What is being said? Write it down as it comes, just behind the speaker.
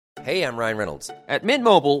Hey, I'm Ryan Reynolds. At Mint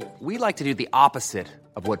Mobile, we like to do the opposite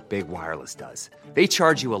of what Big Wireless does. They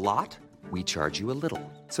charge you a lot, we charge you a little.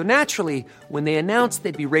 So naturally, when they announced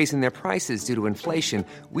they'd be raising their prices due to inflation,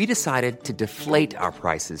 we decided to deflate our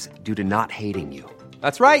prices due to not hating you.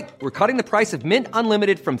 That's right. We're cutting the price of Mint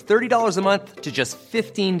Unlimited from $30 a month to just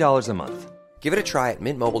 $15 a month. Give it a try at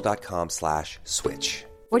mintmobile.com/switch.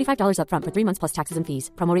 $45 up front for 3 months plus taxes and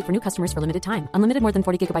fees. Promo rate for new customers for limited time. Unlimited more than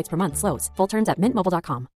 40 gigabytes per month. Slows full terms at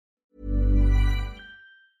mintmobile.com.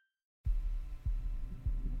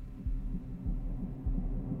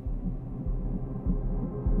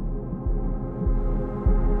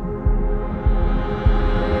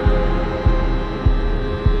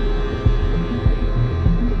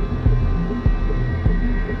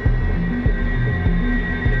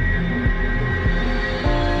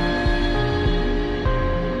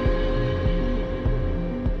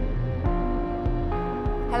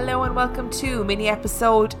 Hello and welcome to mini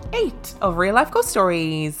episode 8 of Real Life Ghost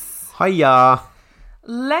Stories. Hiya.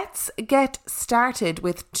 Let's get started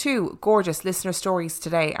with 2 gorgeous listener stories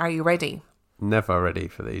today. Are you ready? Never ready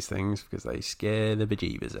for these things because they scare the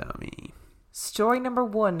bejeebers out of me. Story number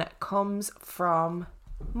 1 comes from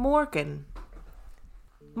Morgan.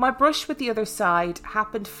 My brush with the other side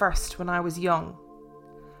happened first when I was young.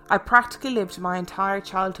 I practically lived my entire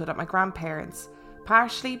childhood at my grandparents',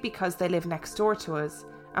 partially because they live next door to us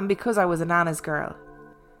and because I was a nana's girl.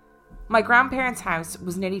 My grandparents' house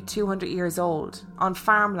was nearly 200 years old, on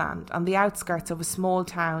farmland on the outskirts of a small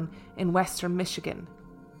town in western Michigan.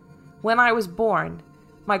 When I was born,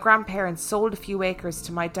 my grandparents sold a few acres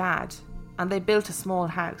to my dad, and they built a small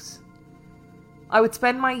house. I would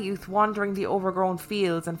spend my youth wandering the overgrown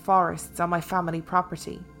fields and forests on my family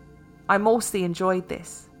property. I mostly enjoyed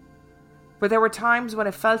this, but there were times when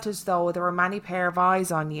it felt as though there were many pair of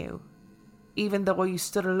eyes on you, even though you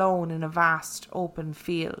stood alone in a vast open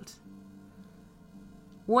field.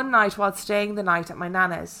 One night while staying the night at my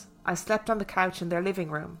nana's, I slept on the couch in their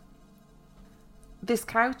living room. This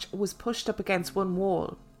couch was pushed up against one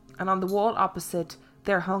wall, and on the wall opposite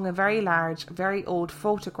there hung a very large, very old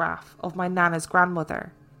photograph of my nana's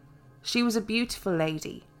grandmother. She was a beautiful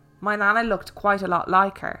lady. My nana looked quite a lot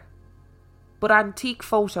like her. But antique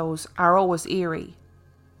photos are always eerie.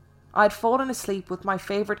 I'd fallen asleep with my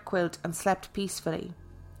favourite quilt and slept peacefully.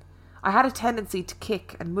 I had a tendency to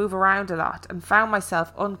kick and move around a lot and found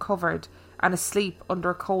myself uncovered and asleep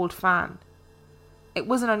under a cold fan. It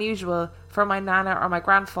wasn't unusual for my nana or my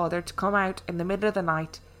grandfather to come out in the middle of the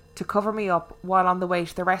night to cover me up while on the way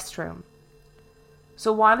to the restroom.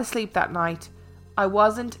 So while asleep that night, I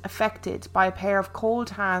wasn't affected by a pair of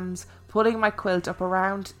cold hands pulling my quilt up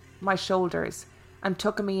around my shoulders and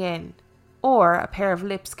tucking me in, or a pair of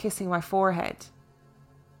lips kissing my forehead.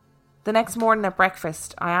 The next morning at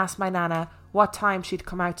breakfast, I asked my nana what time she'd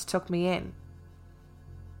come out to tuck me in.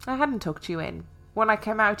 I hadn't tucked you in. When I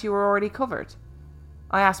came out, you were already covered.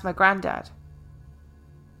 I asked my granddad.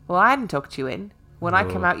 Well, I hadn't tucked you in. When I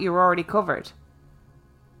came out, you were already covered.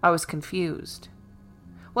 I was confused.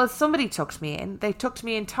 Well, somebody tucked me in. They tucked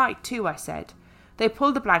me in tight too, I said. They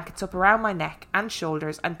pulled the blankets up around my neck and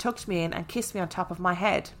shoulders and tucked me in and kissed me on top of my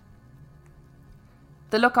head.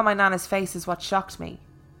 The look on my nana's face is what shocked me.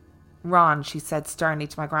 Ron, she said sternly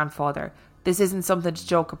to my grandfather, this isn't something to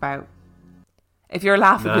joke about. If you're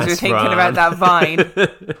laughing because you're thinking about that vine.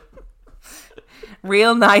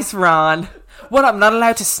 Real nice, Ron. What, I'm not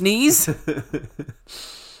allowed to sneeze?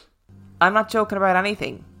 I'm not joking about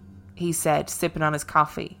anything, he said, sipping on his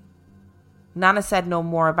coffee. Nana said no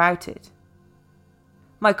more about it.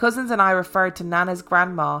 My cousins and I referred to Nana's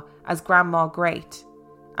grandma as Grandma Great,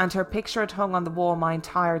 and her picture had hung on the wall my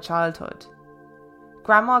entire childhood.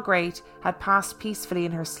 Grandma Great had passed peacefully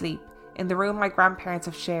in her sleep in the room my grandparents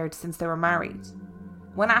have shared since they were married.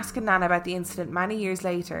 When asking Nana about the incident many years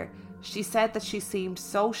later, she said that she seemed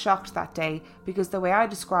so shocked that day because the way I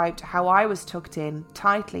described how I was tucked in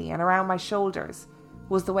tightly and around my shoulders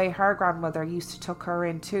was the way her grandmother used to tuck her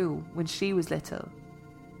in too when she was little.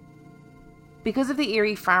 Because of the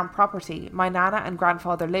eerie farm property my nana and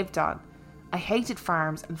grandfather lived on, I hated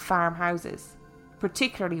farms and farmhouses,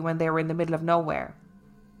 particularly when they were in the middle of nowhere.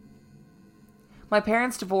 My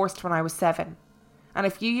parents divorced when I was 7, and a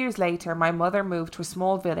few years later my mother moved to a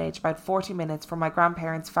small village about 40 minutes from my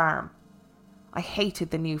grandparents' farm. I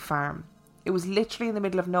hated the new farm. It was literally in the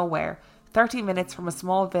middle of nowhere, 30 minutes from a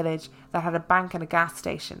small village that had a bank and a gas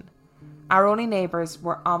station. Our only neighbours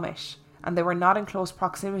were Amish, and they were not in close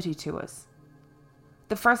proximity to us.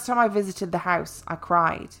 The first time I visited the house, I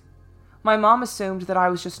cried. My mom assumed that I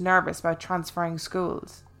was just nervous about transferring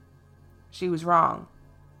schools. She was wrong.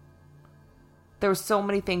 There were so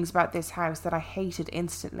many things about this house that I hated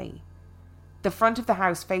instantly. The front of the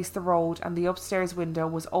house faced the road and the upstairs window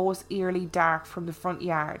was always eerily dark from the front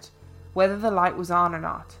yard, whether the light was on or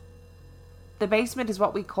not. The basement is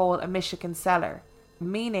what we call a Michigan cellar,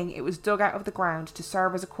 meaning it was dug out of the ground to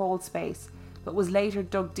serve as a crawl space, but was later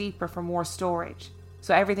dug deeper for more storage,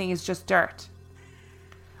 so everything is just dirt.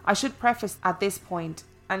 I should preface at this point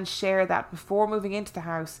and share that before moving into the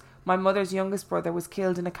house, my mother's youngest brother was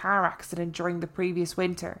killed in a car accident during the previous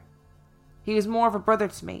winter. He was more of a brother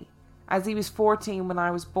to me, as he was 14 when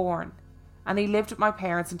I was born, and he lived with my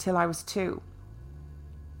parents until I was 2.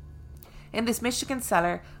 In this Michigan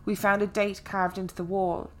cellar, we found a date carved into the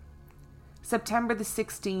wall. September the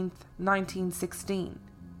 16th, 1916.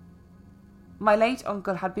 My late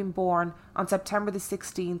uncle had been born on September the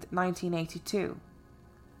 16th, 1982.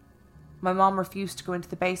 My mom refused to go into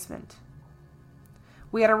the basement.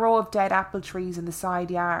 We had a row of dead apple trees in the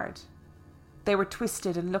side yard. They were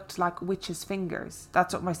twisted and looked like witches' fingers.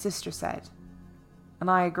 That's what my sister said.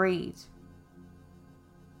 And I agreed.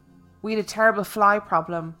 We had a terrible fly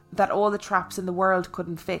problem that all the traps in the world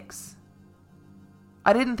couldn't fix.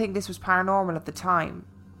 I didn't think this was paranormal at the time,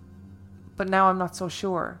 but now I'm not so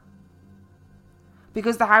sure.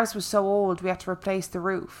 Because the house was so old, we had to replace the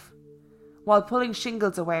roof. While pulling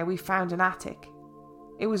shingles away, we found an attic.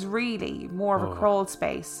 It was really more of a crawl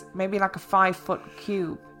space, maybe like a 5-foot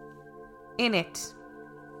cube. In it,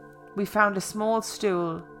 we found a small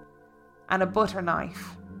stool and a butter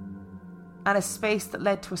knife and a space that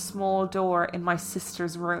led to a small door in my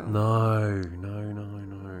sister's room. No.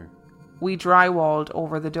 We drywalled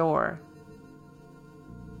over the door.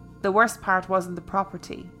 The worst part wasn't the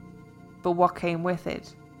property, but what came with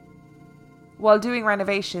it. While doing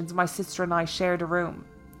renovations, my sister and I shared a room.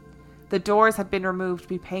 The doors had been removed to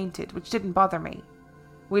be painted, which didn't bother me.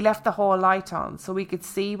 We left the hall light on so we could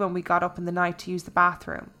see when we got up in the night to use the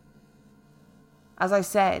bathroom. As I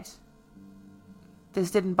said,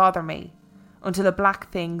 this didn't bother me until a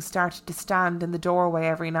black thing started to stand in the doorway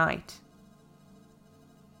every night.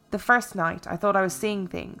 The first night, I thought I was seeing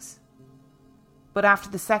things. But after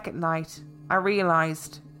the second night, I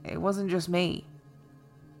realised it wasn't just me.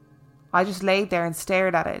 I just laid there and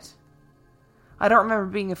stared at it. I don't remember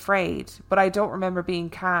being afraid, but I don't remember being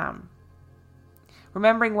calm.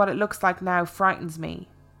 Remembering what it looks like now frightens me,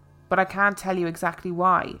 but I can't tell you exactly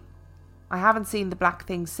why. I haven't seen the black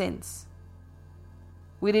thing since.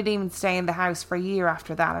 We didn't even stay in the house for a year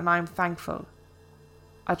after that, and I'm thankful.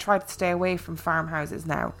 I try to stay away from farmhouses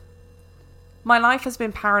now. My life has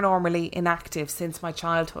been paranormally inactive since my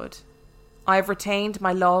childhood. I have retained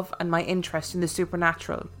my love and my interest in the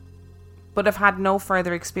supernatural, but have had no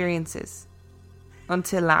further experiences.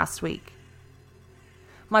 Until last week.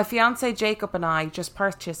 My fiancé Jacob and I just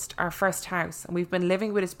purchased our first house, and we've been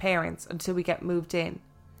living with his parents until we get moved in.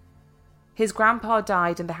 His grandpa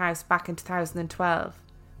died in the house back in 2012,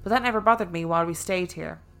 but that never bothered me while we stayed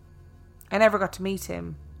here. I never got to meet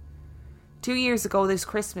him. 2 years ago this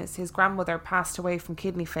Christmas, his grandmother passed away from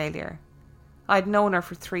kidney failure. I'd known her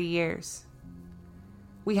for 3 years.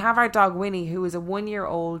 We have our dog Winnie, who is a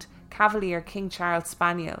 1-year-old Cavalier King Charles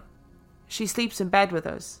Spaniel. She sleeps in bed with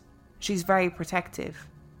us. She's very protective.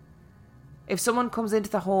 If someone comes into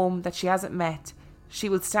the home that she hasn't met, she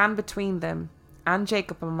will stand between them and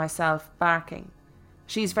Jacob and myself, barking.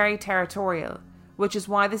 She's very territorial, which is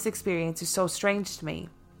why this experience is so strange to me.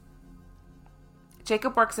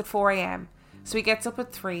 Jacob works at 4 a.m, so he gets up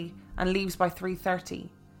at 3 and leaves by 3:30.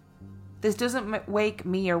 This doesn't wake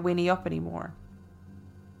me or Winnie up anymore.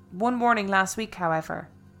 One morning last week, however,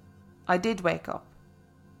 I did wake up.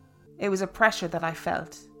 It was a pressure that I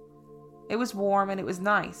felt. It was warm and it was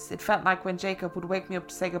nice. It felt like when Jacob would wake me up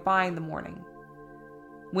to say goodbye in the morning.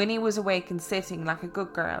 Winnie was awake and sitting like a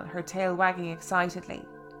good girl, her tail wagging excitedly.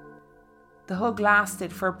 The hug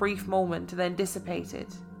lasted for a brief moment and then dissipated.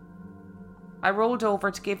 I rolled over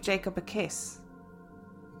to give Jacob a kiss,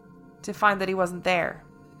 to find that he wasn't there.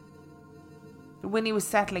 Winnie was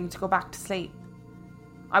settling to go back to sleep.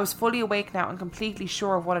 I was fully awake now and completely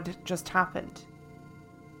sure of what had just happened.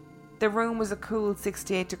 The room was a cool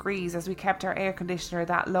 68 degrees as we kept our air conditioner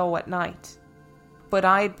that low at night, but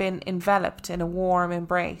I had been enveloped in a warm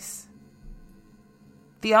embrace.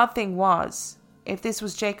 The odd thing was, if this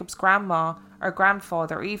was Jacob's grandma or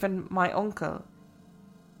grandfather or even my uncle,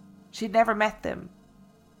 she'd never met them,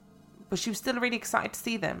 but she was still really excited to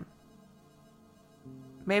see them.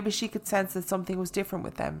 Maybe she could sense that something was different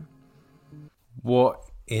with them. What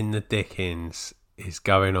in the dickens is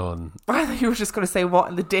going on? I thought you were just going to say, what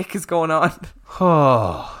in the dick is going on?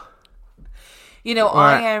 Oh. You know,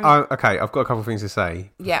 right, I am... okay, I've got a couple of things to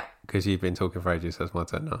say. Yeah. Because you've been talking for ages, so it's my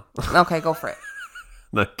turn now. Okay, go for it.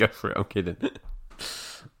 No, go for it. I'm kidding.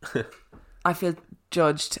 I feel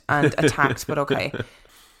judged and attacked, but okay.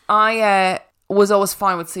 I was always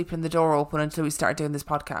fine with sleeping the door open until we started doing this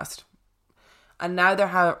podcast. And now there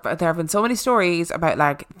have been so many stories about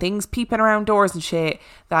like things peeping around doors and shit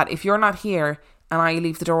that if you're not here and I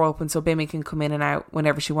leave the door open so Bimmy can come in and out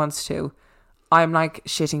whenever she wants to, I'm like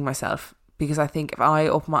shitting myself. Because I think if I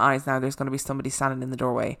open my eyes now, there's going to be somebody standing in the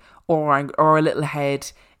doorway, or a little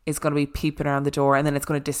head is going to be peeping around the door, and then it's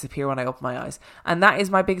going to disappear when I open my eyes. And that is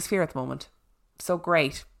my biggest fear at the moment. So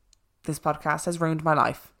great. This podcast has ruined my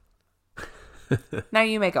life. Now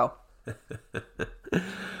you may go.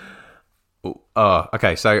 Oh,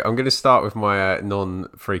 okay. So I'm going to start with my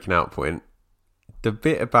non-freaking out point. The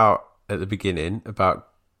bit about at the beginning about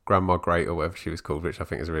Grandma Great or whatever she was called, which I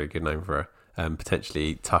think is a really good name for her.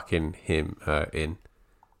 Potentially tucking him in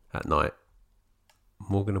at night.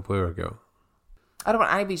 Morgan Aguero girl. I don't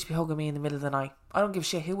want anybody to be hugging me in the middle of the night. I don't give a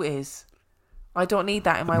shit who it is. I don't need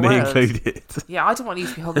that in my Me world. included. Yeah, I don't want you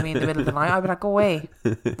to be hugging me in the middle of the night. I'd be like, go away.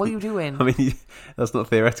 What are you doing? I mean, that's not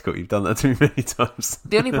theoretical. You've done that to me many times.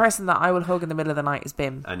 The only person that I will hug in the middle of the night is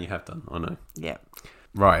Bim. And you have done, I know. Yeah.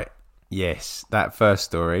 Right. Yes. That first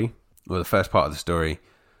story, or the first part of the story,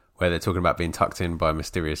 where they're talking about being tucked in by a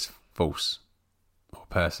mysterious force or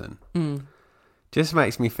person, just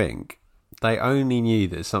makes me think they only knew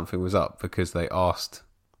that something was up because they asked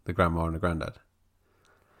the grandma and the granddad.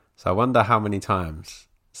 So I wonder how many times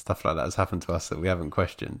stuff like that has happened to us that we haven't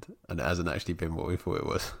questioned and it hasn't actually been what we thought it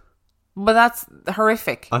was. But that's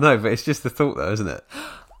horrific. I know, but it's just the thought though, isn't it?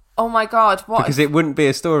 Oh my God, what? Because it wouldn't be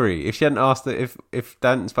a story. If she hadn't asked it, if they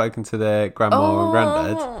hadn't spoken to their grandma and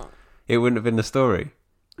granddad, it wouldn't have been the story.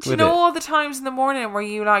 Do you know all the times in the morning where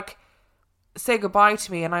you like say goodbye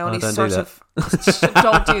to me and I only don't do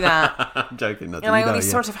that. I'm joking. And I only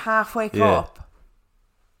sort of half wake up.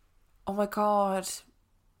 Oh my God.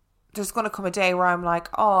 There's going to come a day where I'm like,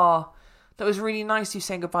 oh, that was really nice you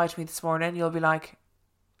saying goodbye to me this morning. You'll be like,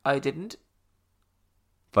 I didn't.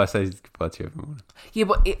 But I say goodbye to you every morning. Yeah,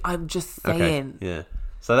 but I'm just saying. Okay. Yeah.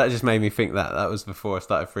 So that just made me think that was before I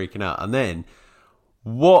started freaking out. And then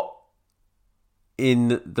what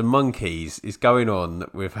in the Monkeys is going on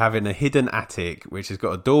with having a hidden attic which has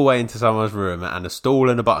got a doorway into someone's room and a stool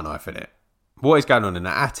and a butter knife in it? What is going on in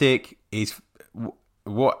the attic? Is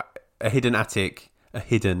what a hidden attic? A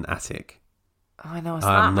hidden attic. I know. It's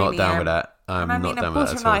I'm not really down with that. I'm not down with that at all. A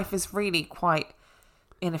butter knife is really quite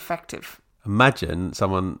ineffective. Imagine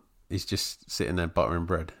someone is just sitting there buttering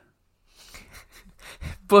bread.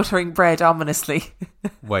 Buttering bread ominously.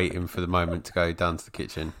 Waiting for the moment to go down to the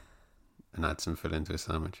kitchen and add some filling to a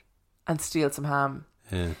sandwich. And steal some ham.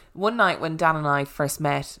 Yeah. One night when Dan and I first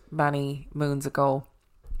met, many moons ago,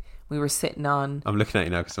 we were sitting on... I'm looking at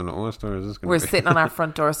you now because I'm not... What story is this going to be? We were sitting on our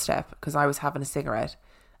front doorstep because I was having a cigarette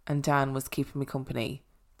and Dan was keeping me company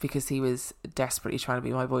because he was desperately trying to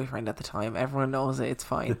be my boyfriend at the time. Everyone knows it. It's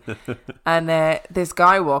fine. And this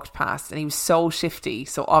guy walked past and he was so shifty.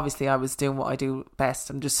 So obviously I was doing what I do best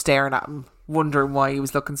and just staring at him, wondering why he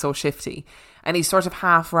was looking so shifty. And he sort of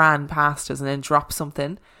half ran past us and then dropped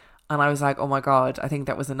something. And I was like, oh my God, I think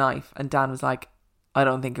that was a knife. And Dan was like, I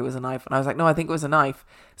don't think it was a knife. And I was like, no, I think it was a knife.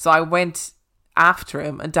 So I went after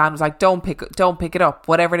him and Dan was like, don't pick it up.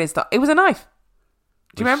 Whatever it is. It was a knife.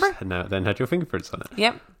 Do you remember? Now then had your fingerprints on it.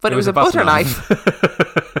 Yep. But it was a butter knife.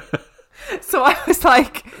 So I was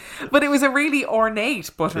like, but it was a really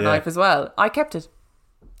ornate butter knife as well. I kept it.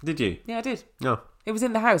 Did you? Yeah, I did. No. It was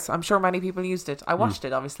in the house. I'm sure many people used it. I watched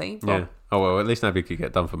it, obviously. Yeah. Oh, well, at least nobody could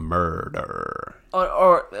get done for murder.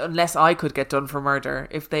 Or unless I could get done for murder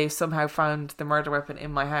if they somehow found the murder weapon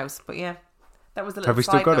in my house. But yeah, that was the little Have we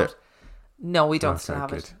still got it? No, we don't still have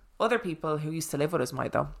good. it. Other people who used to live with us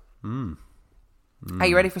might, though. Are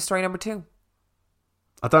you ready for story number 2?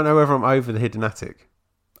 I don't know whether I'm over the hidden attic.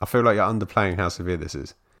 I feel like you're underplaying how severe this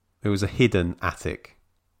is. It was a hidden attic.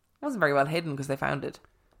 It wasn't very well hidden because they found it.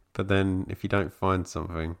 But then if you don't find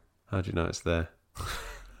something, how do you know it's there?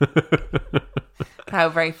 How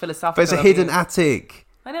very philosophical. But it's a hidden attic.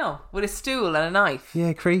 I know, with a stool and a knife.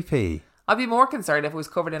 Yeah, creepy. I'd be more concerned if it was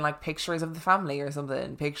covered in like pictures of the family or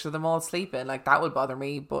something. Pictures of them all sleeping. Like that would bother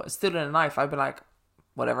me. But a stool and a knife, I'd be like,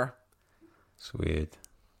 whatever. It's weird.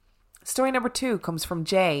 Story number 2 comes from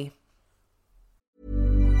Jay.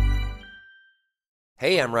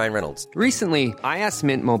 Hey, I'm Ryan Reynolds. Recently, I asked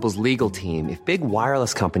Mint Mobile's legal team if big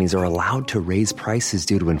wireless companies are allowed to raise prices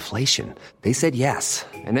due to inflation. They said yes.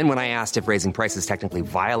 And then when I asked if raising prices technically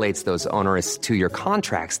violates those onerous 2-year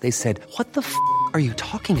contracts, they said, what the f*** are you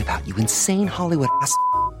talking about, you insane Hollywood ass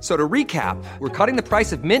f- So to recap, we're cutting the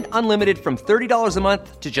price of Mint Unlimited from $30 a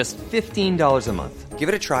month to just $15 a month. Give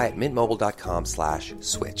it a try at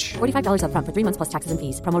mintmobile.com/switch. $45 up front for 3 months plus taxes and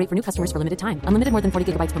fees. Promo rate for new customers for limited time. Unlimited more than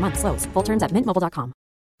 40 gigabytes per month. Slows full terms at mintmobile.com.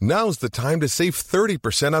 Now's the time to save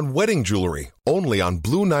 30% on wedding jewelry, only on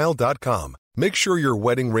BlueNile.com. Make sure your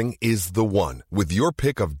wedding ring is the one with your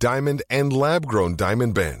pick of diamond and lab-grown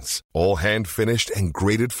diamond bands, all hand-finished and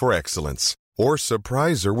graded for excellence. Or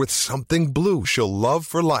surprise her with something blue she'll love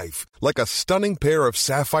for life, like a stunning pair of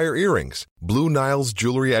sapphire earrings. Blue Nile's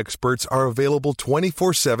jewelry experts are available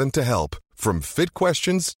 24/7 to help, from fit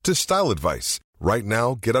questions to style advice. Right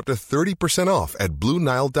now, get up to 30% off at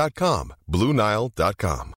BlueNile.com.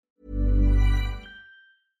 BlueNile.com.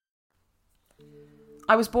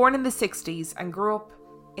 I was born in the 60s and grew up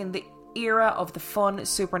in the era of the fun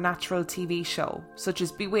supernatural TV show, such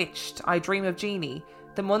as Bewitched, I Dream of Jeannie,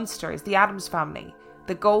 The Munsters, The Addams Family,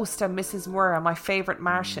 The Ghost and Mrs. Moore, and my favourite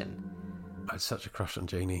Martian. I had such a crush on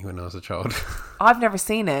Jeannie when I was a child. I've never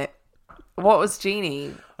seen it. What was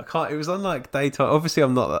Jeannie? I can't. It was on like daytime. Obviously, I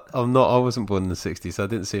wasn't born in the 60s, so I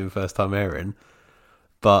didn't see him first time airing.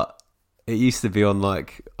 But it used to be on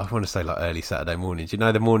like, I want to say like early Saturday mornings. You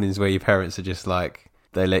know, the mornings where your parents are just like,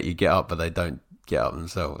 they let you get up, but they don't get up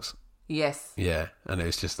themselves. Yes. Yeah, and it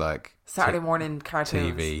was just like Saturday morning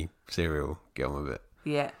cartoons. TV, cereal, get on with it.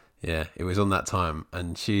 Yeah. Yeah, it was on that time,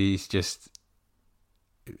 and I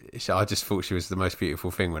just thought she was the most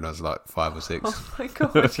beautiful thing when I was like 5 or 6. Oh my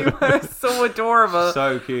god, you are so adorable.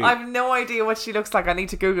 So cute. I have no idea what she looks like. I need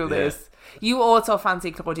to Google this. You also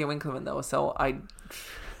fancy Claudia Winkleman though, so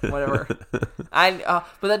whatever. But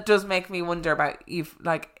that does make me wonder about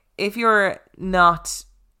if you're not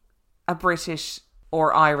a British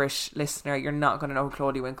or Irish listener, you're not going to know who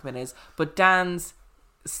Claudia Winkleman is. But Dan's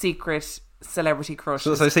secret celebrity crush. It's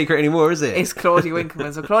not so secret anymore, is it? It's Claudia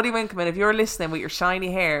Winkleman. So Claudia Winkleman, if you're listening with your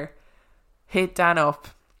shiny hair, hit Dan up.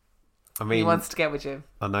 I mean, he wants to get with you.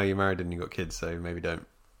 I know you're married and you've got kids, so maybe don't.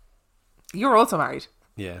 You're also married.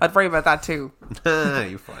 Yeah. I'd worry about that too.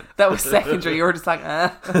 You're fine. That was secondary. You were just like,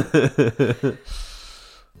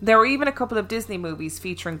 There were even a couple of Disney movies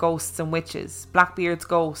featuring ghosts and witches. Blackbeard's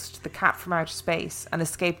Ghost, The Cat from Outer Space, and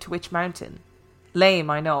Escape to Witch Mountain. Lame,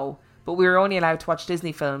 I know, but we were only allowed to watch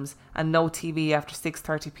Disney films and no TV after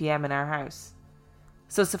 6:30 p.m. in our house.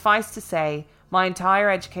 So suffice to say, my entire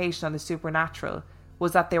education on the supernatural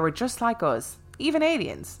was that they were just like us, even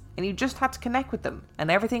aliens, and you just had to connect with them and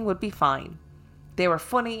everything would be fine. They were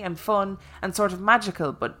funny and fun and sort of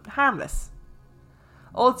magical but harmless.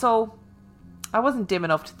 Also, I wasn't dim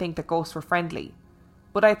enough to think that ghosts were friendly,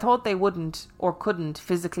 but I thought they wouldn't or couldn't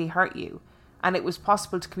physically hurt you, and it was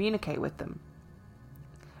possible to communicate with them.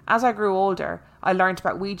 As I grew older, I learned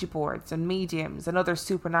about Ouija boards and mediums and other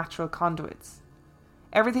supernatural conduits.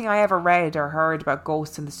 Everything I ever read or heard about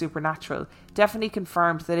ghosts and the supernatural definitely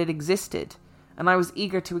confirmed that it existed, and I was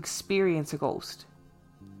eager to experience a ghost.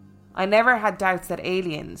 I never had doubts that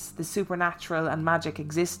aliens, the supernatural and magic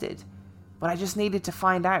existed, but I just needed to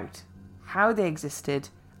find out how they existed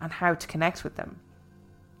and how to connect with them.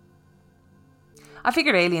 I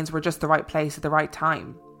figured aliens were just the right place at the right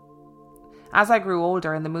time. As I grew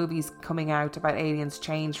older and the movies coming out about aliens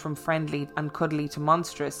changed from friendly and cuddly to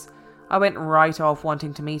monstrous, I went right off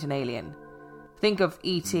wanting to meet an alien. Think of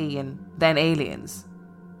E.T. and then aliens.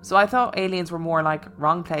 So I thought aliens were more like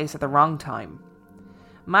wrong place at the wrong time.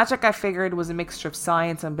 Magic, I figured, was a mixture of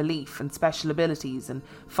science and belief and special abilities and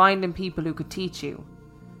finding people who could teach you.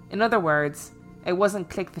 In other words, it wasn't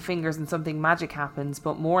click the fingers and something magic happens,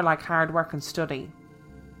 but more like hard work and study.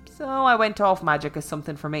 So I went off magic as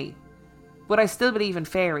something for me. But I still believe in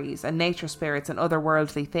fairies and nature spirits and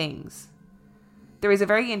otherworldly things. There is a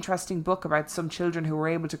very interesting book about some children who were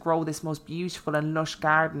able to grow this most beautiful and lush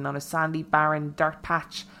garden on a sandy, barren dirt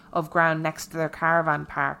patch of ground next to their caravan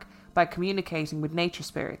park by communicating with nature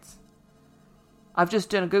spirits. I've just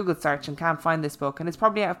done a Google search and can't find this book, and it's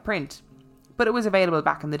probably out of print, but it was available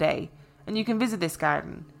back in the day, and you can visit this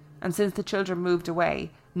garden, and since the children moved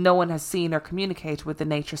away, no one has seen or communicated with the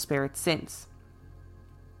nature spirits since.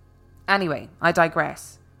 Anyway, I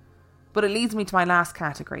digress. But it leads me to my last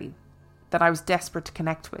category, that I was desperate to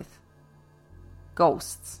connect with.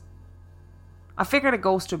 Ghosts. I figured a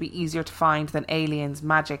ghost would be easier to find than aliens,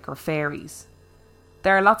 magic, or fairies.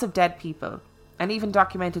 There are lots of dead people, and even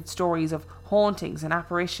documented stories of hauntings and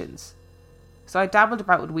apparitions. So I dabbled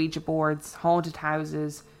about with Ouija boards, haunted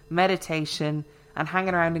houses, meditation, and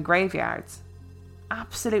hanging around in graveyards.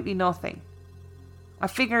 Absolutely nothing. I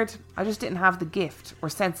figured I just didn't have the gift or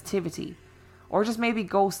sensitivity, or just maybe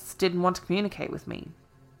ghosts didn't want to communicate with me.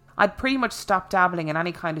 I'd pretty much stopped dabbling in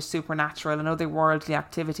any kind of supernatural and otherworldly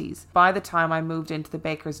activities by the time I moved into the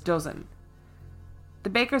Baker's Dozen.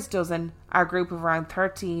 The Baker's Dozen are a group of around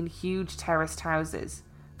 13 huge terraced houses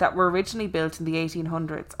that were originally built in the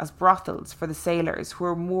 1800s as brothels for the sailors who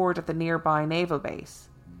were moored at the nearby naval base.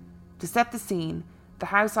 To set the scene, the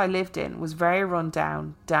house I lived in was very run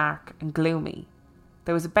down, dark and gloomy.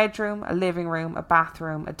 There was a bedroom, a living room, a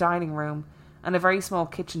bathroom, a dining room, and a very small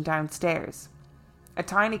kitchen downstairs, a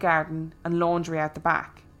tiny garden and laundry out the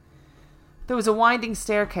back. There was a winding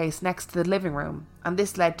staircase next to the living room, and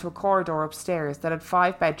this led to a corridor upstairs that had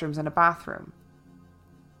 5 bedrooms and a bathroom.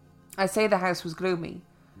 I say the house was gloomy,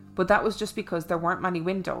 but that was just because there weren't many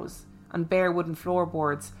windows, and bare wooden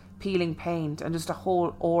floorboards, peeling paint, and just a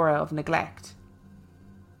whole aura of neglect.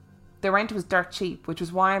 The rent was dirt cheap, which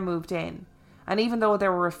was why I moved in, and even though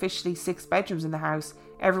there were officially 6 bedrooms in the house,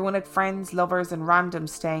 everyone had friends, lovers and randoms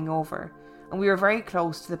staying over, and we were very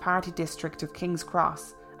close to the party district of King's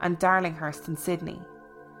Cross and Darlinghurst in Sydney.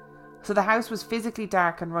 So the house was physically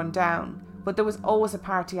dark and run down, but there was always a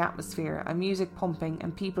party atmosphere and music pumping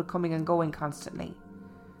and people coming and going constantly.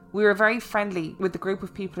 We were very friendly with the group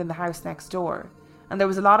of people in the house next door, and there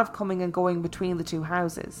was a lot of coming and going between the 2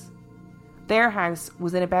 houses. Their house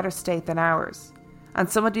was in a better state than ours, and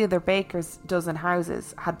some of the other Baker's Dozen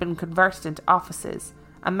houses had been converted into offices,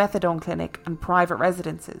 a methadone clinic and private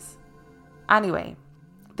residences. Anyway,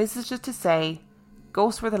 this is just to say,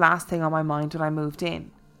 ghosts were the last thing on my mind when I moved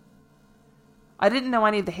in. I didn't know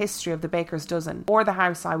any of the history of the Baker's Dozen or the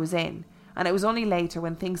house I was in, and it was only later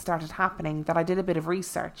when things started happening that I did a bit of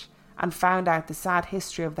research and found out the sad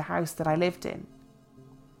history of the house that I lived in.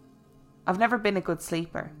 I've never been a good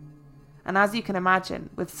sleeper, and as you can imagine,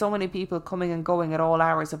 with so many people coming and going at all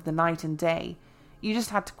hours of the night and day, you just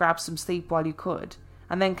had to grab some sleep while you could,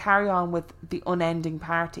 and then carry on with the unending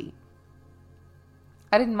party.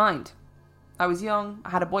 I didn't mind. I was young, I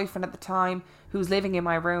had a boyfriend at the time who was living in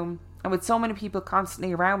my room, and with so many people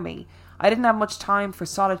constantly around me, I didn't have much time for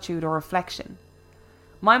solitude or reflection.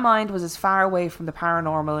 My mind was as far away from the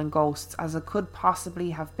paranormal and ghosts as it could possibly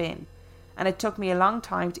have been, and it took me a long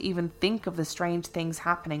time to even think of the strange things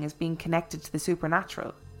happening as being connected to the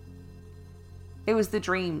supernatural. It was the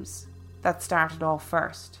dreams that started off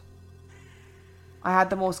first. I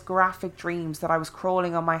had the most graphic dreams that I was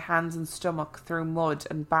crawling on my hands and stomach through mud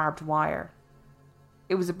and barbed wire.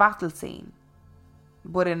 It was a battle scene,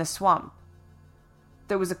 but in a swamp.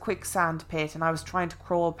 There was a quicksand pit and I was trying to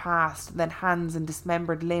crawl past, and then hands and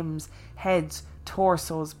dismembered limbs, heads,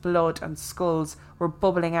 torsos, blood and skulls were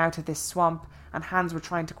bubbling out of this swamp, and hands were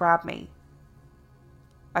trying to grab me.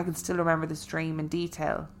 I can still remember this dream in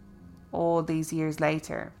detail, all these years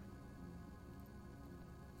later.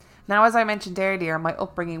 Now, as I mentioned earlier, my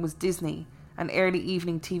upbringing was Disney and early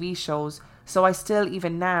evening TV shows, so I still,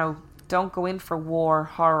 even now, don't go in for war,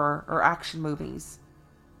 horror or action movies.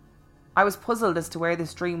 I was puzzled as to where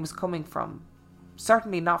this dream was coming from.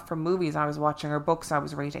 Certainly not from movies I was watching or books I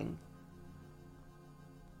was reading.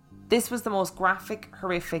 This was the most graphic,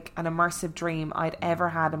 horrific and immersive dream I'd ever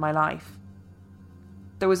had in my life.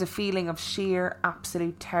 There was a feeling of sheer,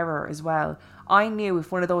 absolute terror as well. I knew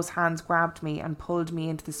if one of those hands grabbed me and pulled me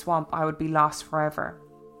into the swamp, I would be lost forever.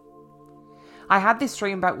 I had this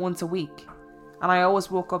dream about once a week, and I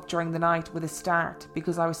always woke up during the night with a start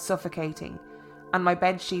because I was suffocating, and my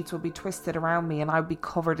bed sheets would be twisted around me and I would be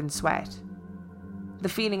covered in sweat. The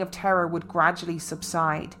feeling of terror would gradually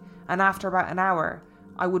subside, and after about an hour,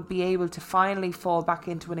 I would be able to finally fall back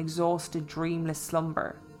into an exhausted, dreamless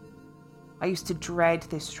slumber. I used to dread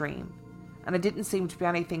this dream, and it didn't seem to be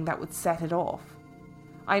anything that would set it off.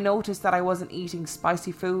 I noticed that I wasn't eating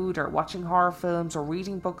spicy food or watching horror films or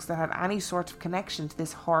reading books that had any sort of connection to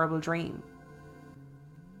this horrible dream.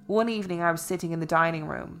 One evening I was sitting in the dining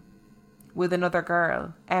room with another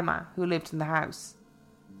girl, Emma, who lived in the house.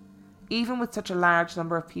 Even with such a large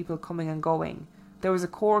number of people coming and going, there was a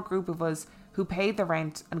core group of us who paid the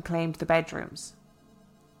rent and claimed the bedrooms.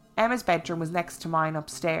 Emma's bedroom was next to mine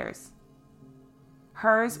upstairs.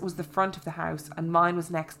 Hers was the front of the house and mine was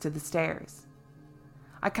next to the stairs.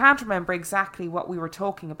 I can't remember exactly what we were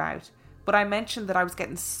talking about, but I mentioned that I was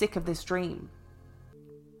getting sick of this dream.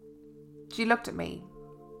 She looked at me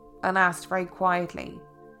and asked very quietly,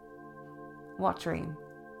 "What dream?"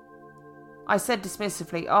 I said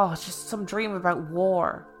dismissively, "Oh, it's just some dream about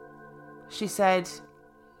war." She said,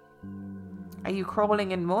 "Are you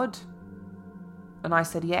crawling in mud?" And I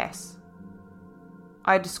said yes.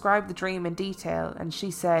 I described the dream in detail and she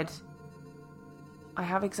said, "I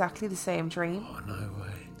have exactly the same dream." Oh, no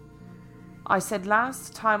way. I said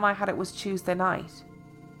last time I had it was Tuesday night.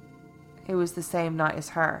 It was the same night as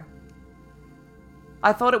her.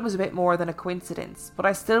 I thought it was a bit more than a coincidence, but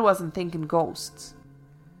I still wasn't thinking ghosts.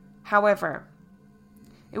 However,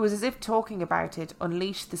 it was as if talking about it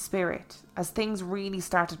unleashed the spirit, as things really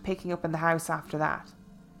started picking up in the house after that.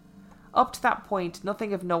 Up to that point,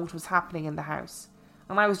 nothing of note was happening in the house,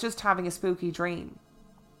 and I was just having a spooky dream.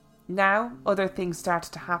 Now, other things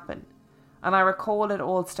started to happen, and I recall it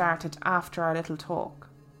all started after our little talk.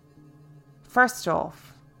 First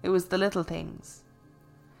off, it was the little things.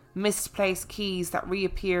 Misplaced keys that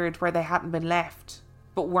reappeared where they hadn't been left,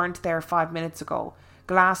 but weren't there 5 minutes ago.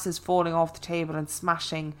 Glasses falling off the table and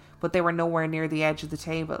smashing, but they were nowhere near the edge of the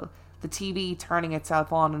table. The TV turning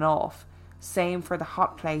itself on and off. Same for the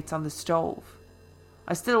hot plates on the stove.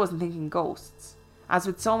 I still wasn't thinking ghosts. As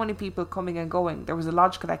with so many people coming and going, there was a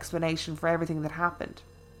logical explanation for everything that happened.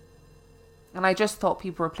 And I just thought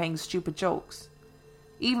people were playing stupid jokes.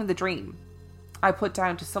 Even the dream, I put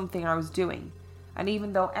down to something I was doing. And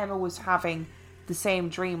even though Emma was having the same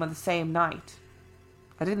dream on the same night,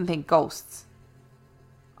 I didn't think ghosts.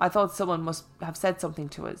 I thought someone must have said something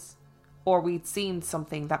to us, or we'd seen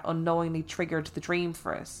something that unknowingly triggered the dream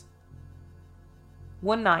for us.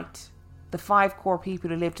 One night, the 5 core people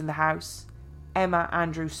who lived in the house, Emma,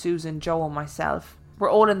 Andrew, Susan, Joe and myself, were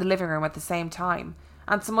all in the living room at the same time,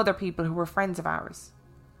 and some other people who were friends of ours.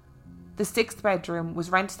 The 6th bedroom was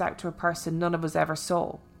rented out to a person none of us ever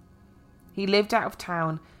saw. He lived out of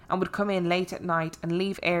town and would come in late at night and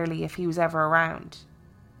leave early if he was ever around.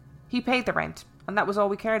 He paid the rent, and that was all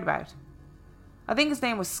we cared about. I think his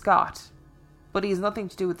name was Scott, but he has nothing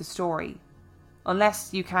to do with the story,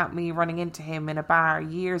 unless you count me running into him in a bar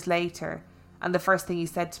years later, and the first thing he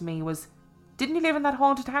said to me was, "Didn't you live in that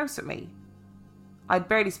haunted house with me?" I'd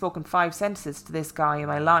barely spoken 5 sentences to this guy in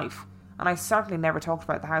my life, and I certainly never talked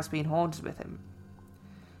about the house being haunted with him.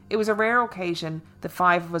 It was a rare occasion the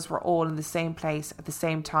 5 of us were all in the same place at the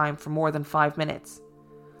same time for more than 5 minutes,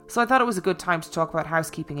 so I thought it was a good time to talk about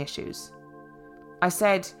housekeeping issues. I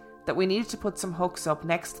said that we needed to put some hooks up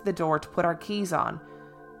next to the door to put our keys on,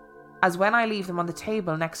 as when I leave them on the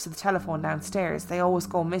table next to the telephone downstairs, they always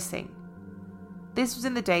go missing. This was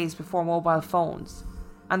in the days before mobile phones,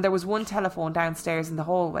 and there was one telephone downstairs in the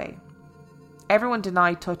hallway. Everyone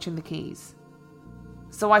denied touching the keys.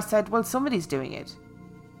 So I said, well, somebody's doing it.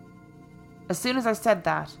 As soon as I said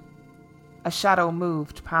that, a shadow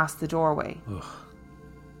moved past the doorway. Ugh.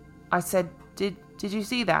 I said, did you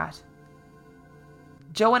see that?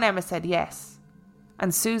 Joe and Emma said yes,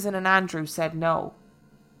 and Susan and Andrew said no.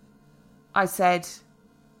 I said,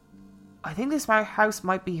 I think this house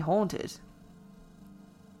might be haunted.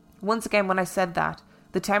 Once again, when I said that,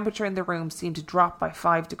 the temperature in the room seemed to drop by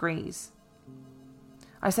 5 degrees.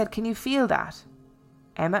 I said, can you feel that?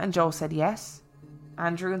 Emma and Joe said yes.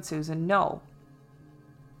 Andrew and Susan no.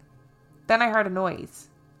 Then I heard a noise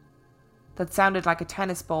that sounded like a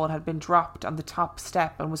tennis ball had been dropped on the top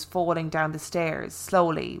step and was falling down the stairs,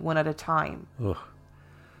 slowly, one at a time. Ugh.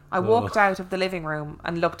 I walked out of the living room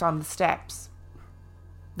and looked on the steps.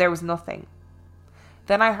 There was nothing.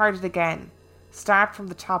 Then I heard it again, start from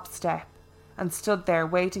the top step, and stood there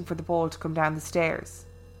waiting for the ball to come down the stairs.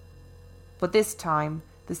 But this time,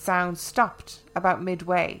 the sound stopped about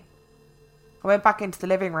midway. I went back into the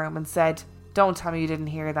living room and said, don't tell me you didn't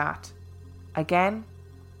hear that. Again,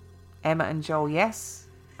 Emma and Joe yes,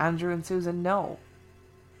 Andrew and Susan no.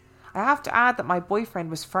 I have to add that my boyfriend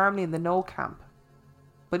was firmly in the no camp,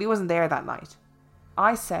 but he wasn't there that night.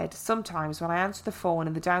 I said sometimes when I answered the phone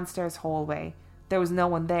in the downstairs hallway, there was no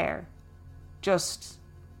one there. Just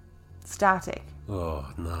static.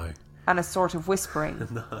 Oh, no. And a sort of whispering.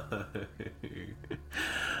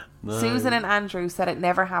 No. Susan and Andrew said it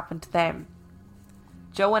never happened to them.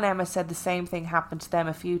 Joe and Emma said the same thing happened to them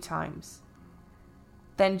a few times.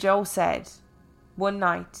 Then Joe said, one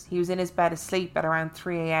night he was in his bed asleep at around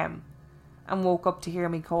 3 a.m. and woke up to hear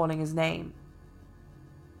me calling his name.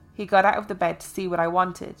 He got out of the bed to see what I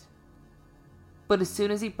wanted. But as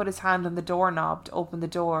soon as he put his hand on the doorknob to open the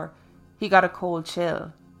door, he got a cold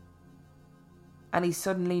chill. And he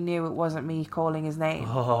suddenly knew it wasn't me calling his name.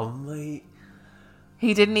 Oh, mate.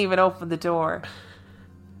 He didn't even open the door.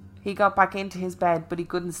 He got back into his bed, but he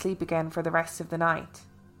couldn't sleep again for the rest of the night.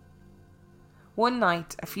 One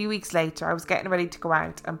night, a few weeks later, I was getting ready to go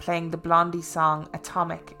out and playing the Blondie song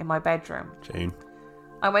Atomic in my bedroom. Jane.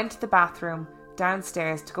 I went to the bathroom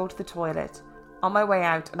downstairs to go to the toilet. On my way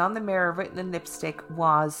out, and on the mirror written in lipstick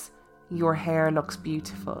was, "Your hair looks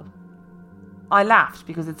beautiful." I laughed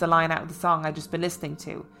because it's a line out of the song I'd just been listening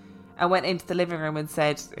to, and went into the living room and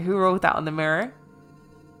said, "Who wrote that on the mirror?"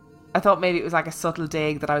 I thought maybe it was like a subtle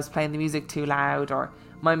dig that I was playing the music too loud, or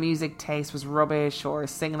my music taste was rubbish, or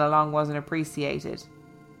singing along wasn't appreciated.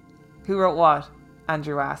 "Who wrote what?"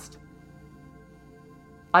 Andrew asked.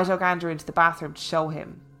 I took Andrew into the bathroom to show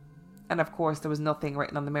him, and of course there was nothing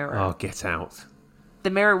written on the mirror. Oh, get out. The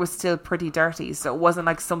mirror was still pretty dirty, so it wasn't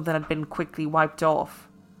like something had been quickly wiped off.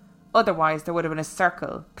 Otherwise, there would have been a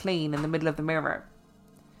circle, clean, in the middle of the mirror.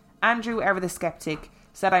 Andrew, ever the skeptic,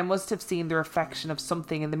 said I must have seen the reflection of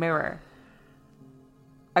something in the mirror.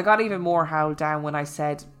 I got even more howled down when I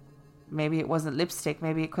said, maybe it wasn't lipstick,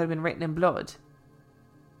 maybe it could have been written in blood.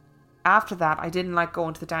 After that, I didn't like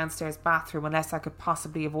going to the downstairs bathroom unless I could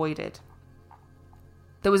possibly avoid it.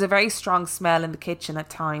 There was a very strong smell in the kitchen at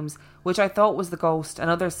times, which I thought was the ghost, and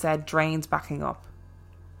others said drains backing up.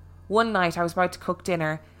 One night I was about to cook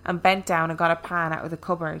dinner and bent down and got a pan out of the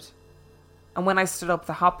cupboard. And when I stood up,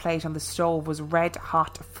 the hot plate on the stove was red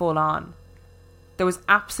hot full on. There was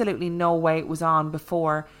absolutely no way it was on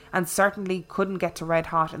before, and certainly couldn't get to red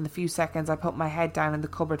hot in the few seconds I put my head down in the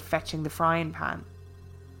cupboard fetching the frying pan.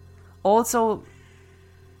 Also,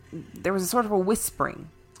 there was a sort of a whispering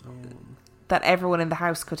that everyone in the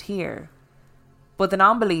house could hear. But the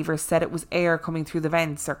non-believers said it was air coming through the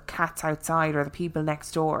vents, or cats outside, or the people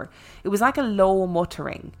next door. It was like a low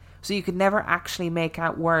muttering, so you could never actually make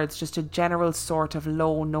out words, just a general sort of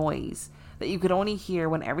low noise that you could only hear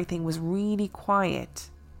when everything was really quiet,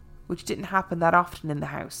 which didn't happen that often in the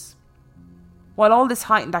house. While all this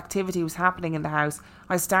heightened activity was happening in the house,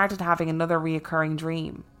 I started having another reoccurring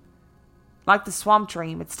dream. Like the swamp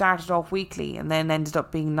dream, it started off weekly and then ended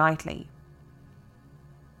up being nightly.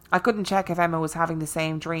 I couldn't check if Emma was having the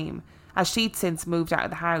same dream, as she'd since moved out of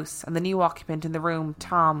the house and the new occupant in the room,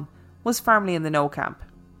 Tom, was firmly in the no camp.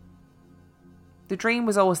 The dream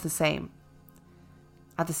was always the same.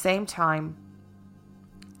 At the same time,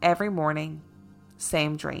 every morning,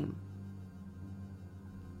 same dream.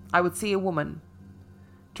 I would see a woman,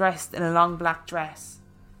 dressed in a long black dress,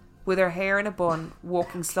 with her hair in a bun,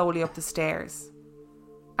 walking slowly up the stairs.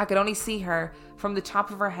 I could only see her from the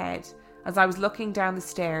top of her head as I was looking down the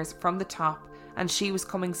stairs from the top, and she was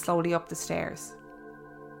coming slowly up the stairs.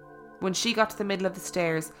 When she got to the middle of the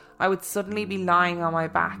stairs, I would suddenly be lying on my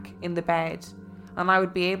back in the bed, and I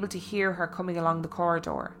would be able to hear her coming along the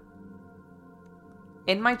corridor.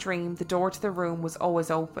 In my dream, the door to the room was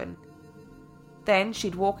always open. Then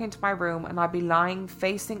she'd walk into my room and I'd be lying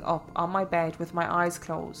facing up on my bed with my eyes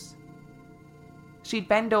closed. She'd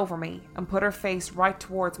bend over me and put her face right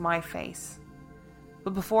towards my face.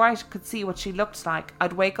 But before I could see what she looked like,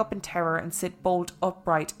 I'd wake up in terror and sit bolt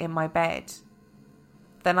upright in my bed.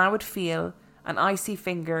 Then I would feel an icy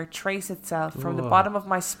finger trace itself from the bottom of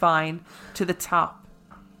my spine to the top.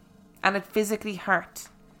 And it physically hurt,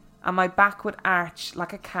 and my back would arch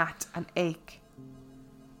like a cat and ache.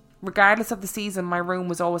 Regardless of the season, my room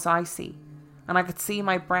was always icy, and I could see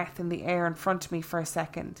my breath in the air in front of me for a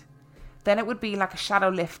second. Then it would be like a shadow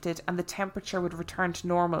lifted and the temperature would return to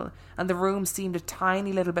normal, and the room seemed a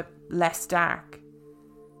tiny little bit less dark.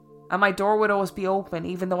 And my door would always be open,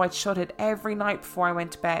 even though I'd shut it every night before I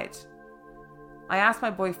went to bed. I asked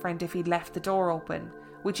my boyfriend if he'd left the door open,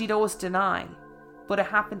 which he'd always deny, but it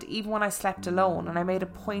happened even when I slept alone, and I made a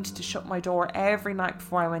point to shut my door every night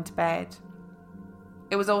before I went to bed.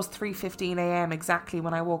 It was always 3:15 a.m. exactly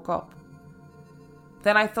when I woke up.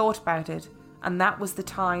 Then I thought about it, and that was the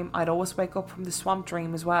time I'd always wake up from the swamp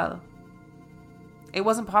dream as well. It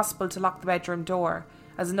wasn't possible to lock the bedroom door,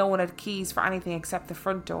 as no one had keys for anything except the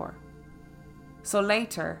front door. So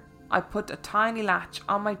later, I put a tiny latch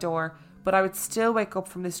on my door, but I would still wake up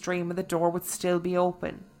from this dream and the door would still be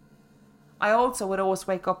open. I also would always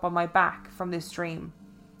wake up on my back from this dream,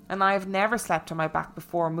 and I have never slept on my back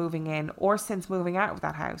before moving in or since moving out of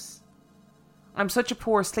that house. I'm such a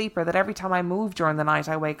poor sleeper that every time I move during the night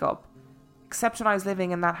I wake up, except when I was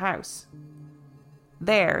living in that house.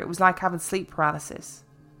 There, it was like having sleep paralysis.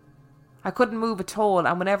 I couldn't move at all,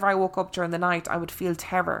 and whenever I woke up during the night I would feel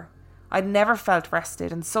terror. I'd never felt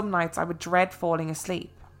rested, and some nights I would dread falling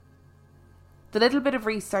asleep. The little bit of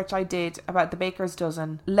research I did about the Baker's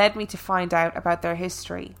Dozen led me to find out about their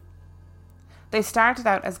history. They started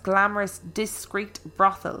out as glamorous, discreet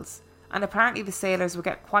brothels, and apparently the sailors would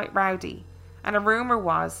get quite rowdy, and a rumour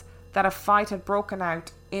was that a fight had broken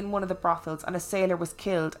out in one of the brothels and a sailor was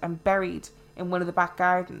killed and buried in one of the back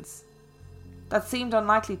gardens. That seemed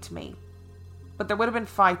unlikely to me, but there would have been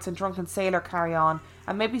fights and drunken sailor carry on,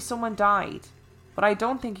 and maybe someone died, but I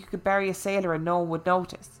don't think you could bury a sailor and no one would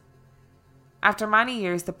notice. After many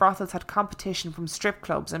years, the brothels had competition from strip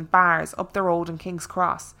clubs and bars up the road in King's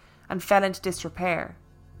Cross and fell into disrepair.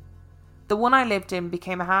 The one I lived in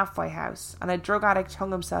became a halfway house, and a drug addict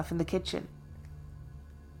hung himself in the kitchen.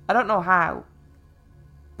 I don't know how,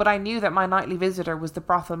 but I knew that my nightly visitor was the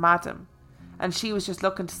brothel madam, and she was just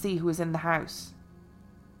looking to see who was in the house.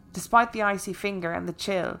 Despite the icy finger and the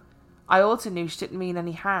chill, I also knew she didn't mean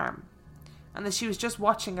any harm, and that she was just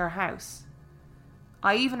watching her house.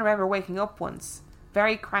 I even remember waking up once,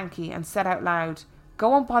 very cranky, and said out loud,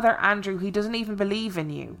 "Go and bother Andrew, he doesn't even believe in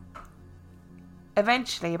you."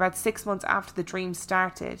 Eventually, about 6 months after the dream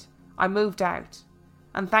started, I moved out,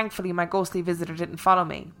 and thankfully my ghostly visitor didn't follow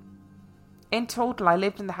me. In total, I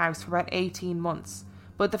lived in the house for about 18 months,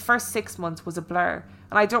 but the first 6 months was a blur,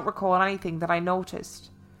 and I don't recall anything that I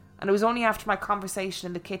noticed. And it was only after my conversation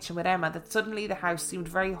in the kitchen with Emma that suddenly the house seemed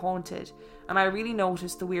very haunted, and I really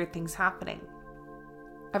noticed the weird things happening.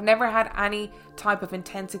 I've never had any type of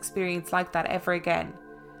intense experience like that ever again,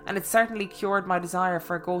 and it certainly cured my desire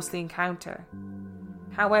for a ghostly encounter.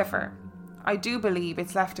 However, I do believe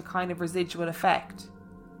it's left a kind of residual effect.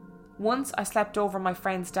 Once I slept over my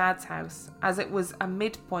friend's dad's house, as it was a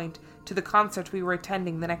midpoint to the concert we were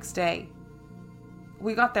attending the next day.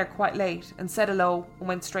 We got there quite late and said hello and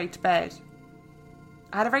went straight to bed.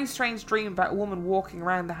 I had a very strange dream about a woman walking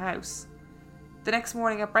around the house. The next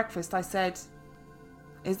morning at breakfast I said,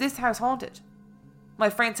 "Is this house haunted?" My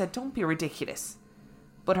friend said, "Don't be ridiculous."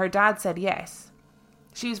 But her dad said yes.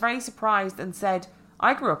 She was very surprised and said,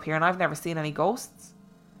 "I grew up here and I've never seen any ghosts."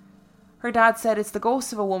 Her dad said it's the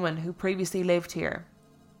ghost of a woman who previously lived here.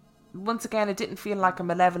 Once again, it didn't feel like a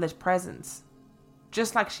malevolent presence.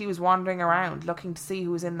 Just like she was wandering around looking to see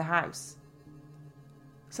who was in the house.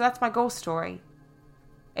 So that's my ghost story.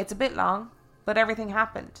 It's a bit long, but everything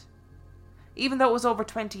happened. Even though it was over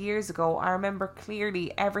 20 years ago, I remember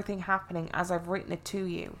clearly everything happening as I've written it to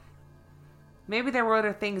you. Maybe there were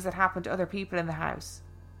other things that happened to other people in the house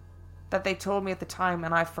that they told me at the time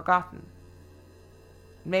and I've forgotten.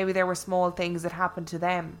 Maybe there were small things that happened to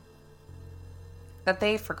them that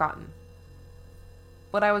they've forgotten.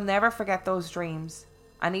 But I will never forget those dreams,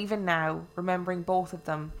 and even now, remembering both of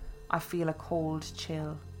them, I feel a cold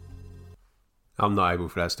chill. I'm not able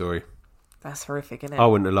for that story. That's horrific, isn't it? I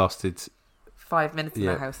wouldn't have lasted 5 minutes in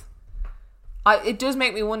that house. It does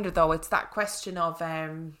make me wonder, though. It's that question of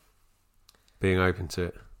being open to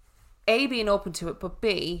it. A, being open to it, but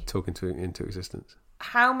B, talking to it into existence.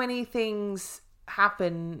 How many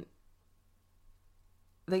happen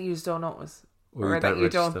that you just don't notice? Or that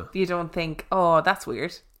you don't think, oh, that's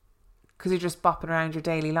weird, because you're just bopping around your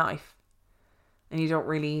daily life, and you don't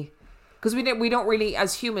really, because we don't really,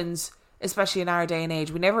 as humans, especially in our day and age,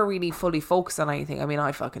 we never really fully focus on anything. I mean,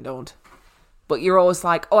 I fucking don't. But you're always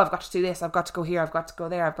like, oh, I've got to do this, I've got to go here, I've got to go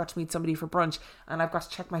there, I've got to meet somebody for brunch, and I've got to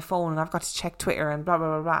check my phone, and I've got to check Twitter, and blah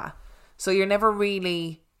blah blah blah. So you're never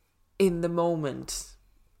really in the moment,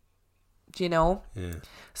 do you know? Yeah.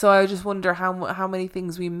 So I just wonder how many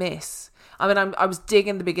things we miss. I mean, I was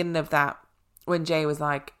digging the beginning of that when Jay was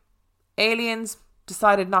like, aliens,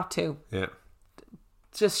 decided not to. Yeah.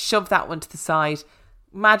 Just shove that one to the side.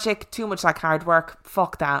 Magic, too much like hard work.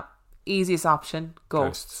 Fuck that. Easiest option,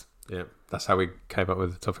 ghosts. Yeah, that's how we came up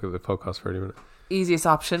with the topic of the podcast for anyone. Easiest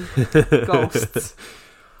option, ghosts.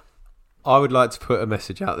 I would like to put a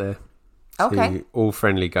message out there to all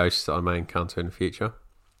friendly ghosts that I may encounter in the future.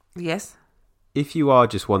 Yes. If you are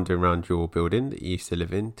just wandering around your building that you used to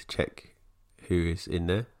live in to check who is in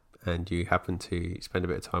there, and you happen to spend a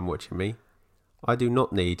bit of time watching me, I do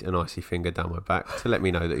not need an icy finger down my back to let me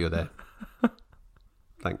know that you're there.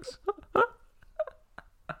 Thanks.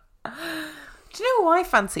 Do you know who I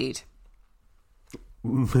fancied?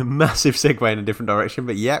 Massive segue in a different direction,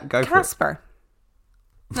 but yeah, go Casper. For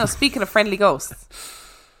it. No, speaking of friendly ghosts,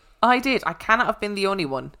 I did. I cannot have been the only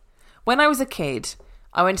one. When I was a kid,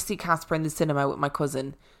 I went to see Casper in the cinema with my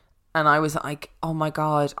cousin, and I was like, oh my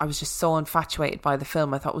God, I was just so infatuated by the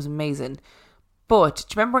film. I thought it was amazing. But do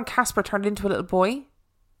you remember when Casper turned into a little boy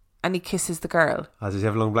and he kisses the girl? Oh, does he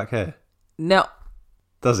have long black hair? No.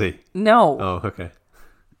 Does he? No. Oh, okay.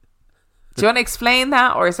 Do you want to explain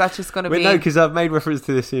that, or is that just going to be... No, because I've made reference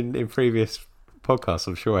to this in previous podcasts.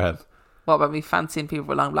 I'm sure I have. What about me fancying people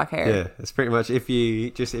with long black hair? Yeah, it's pretty much if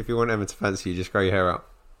you want Emma to fancy you, just grow your hair out.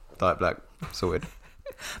 Dye it black. Sorted.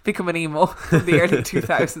 Become an emo in the early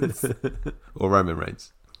 2000s. Or Roman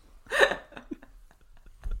Reigns.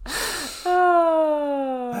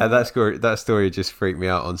 That story just freaked me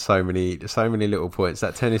out on so many little points.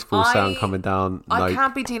 That tennis ball sound coming down. I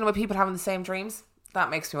can't be dealing with people having the same dreams. That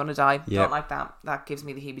makes me want to die. Yep. Don't like that. That gives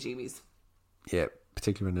me the heebie-jeebies. Yeah,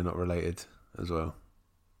 particularly when they're not related as well.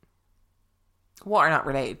 What are not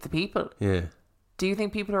related? The people? Yeah. Do you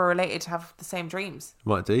think people who are related have the same dreams?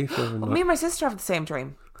 Might do. Me and my sister have the same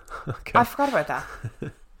dream. Okay. I forgot about that.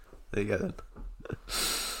 There you go then.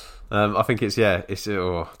 I think there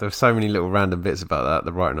were so many little random bits about that.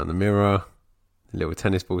 The writing on the mirror, the little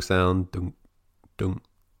tennis ball sound, dunk, dunk,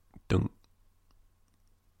 dunk.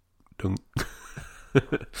 I'm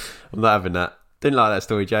not having that. Didn't like that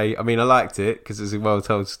story, Jay. I mean, I liked it because it's a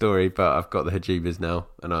well-told story, but I've got the hejibas now,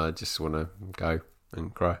 and I just want to go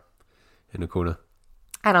and cry in a corner.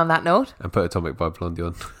 And on that note, and put Atomic by Blondie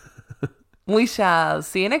on. We shall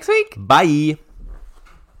see you next week. Bye.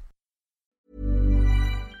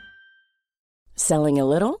 Selling a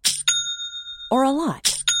little or a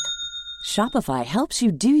lot? Shopify helps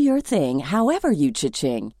you do your thing however you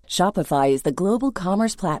cha-ching. Shopify is the global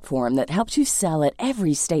commerce platform that helps you sell at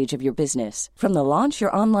every stage of your business. From the launch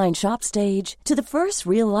your online shop stage to the first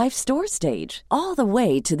real-life store stage, all the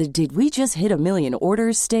way to the did we just hit a million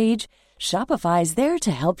orders stage. Shopify is there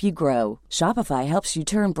to help you grow. Shopify helps you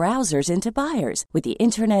turn browsers into buyers with the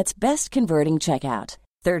internet's best converting checkout.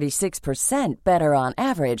 36% better on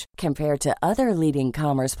average compared to other leading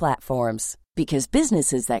commerce platforms. Because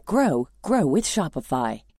businesses that grow, grow with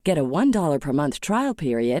Shopify. Get a $1 per month trial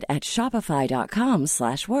period at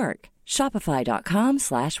shopify.com/work.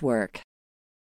 Shopify.com/work.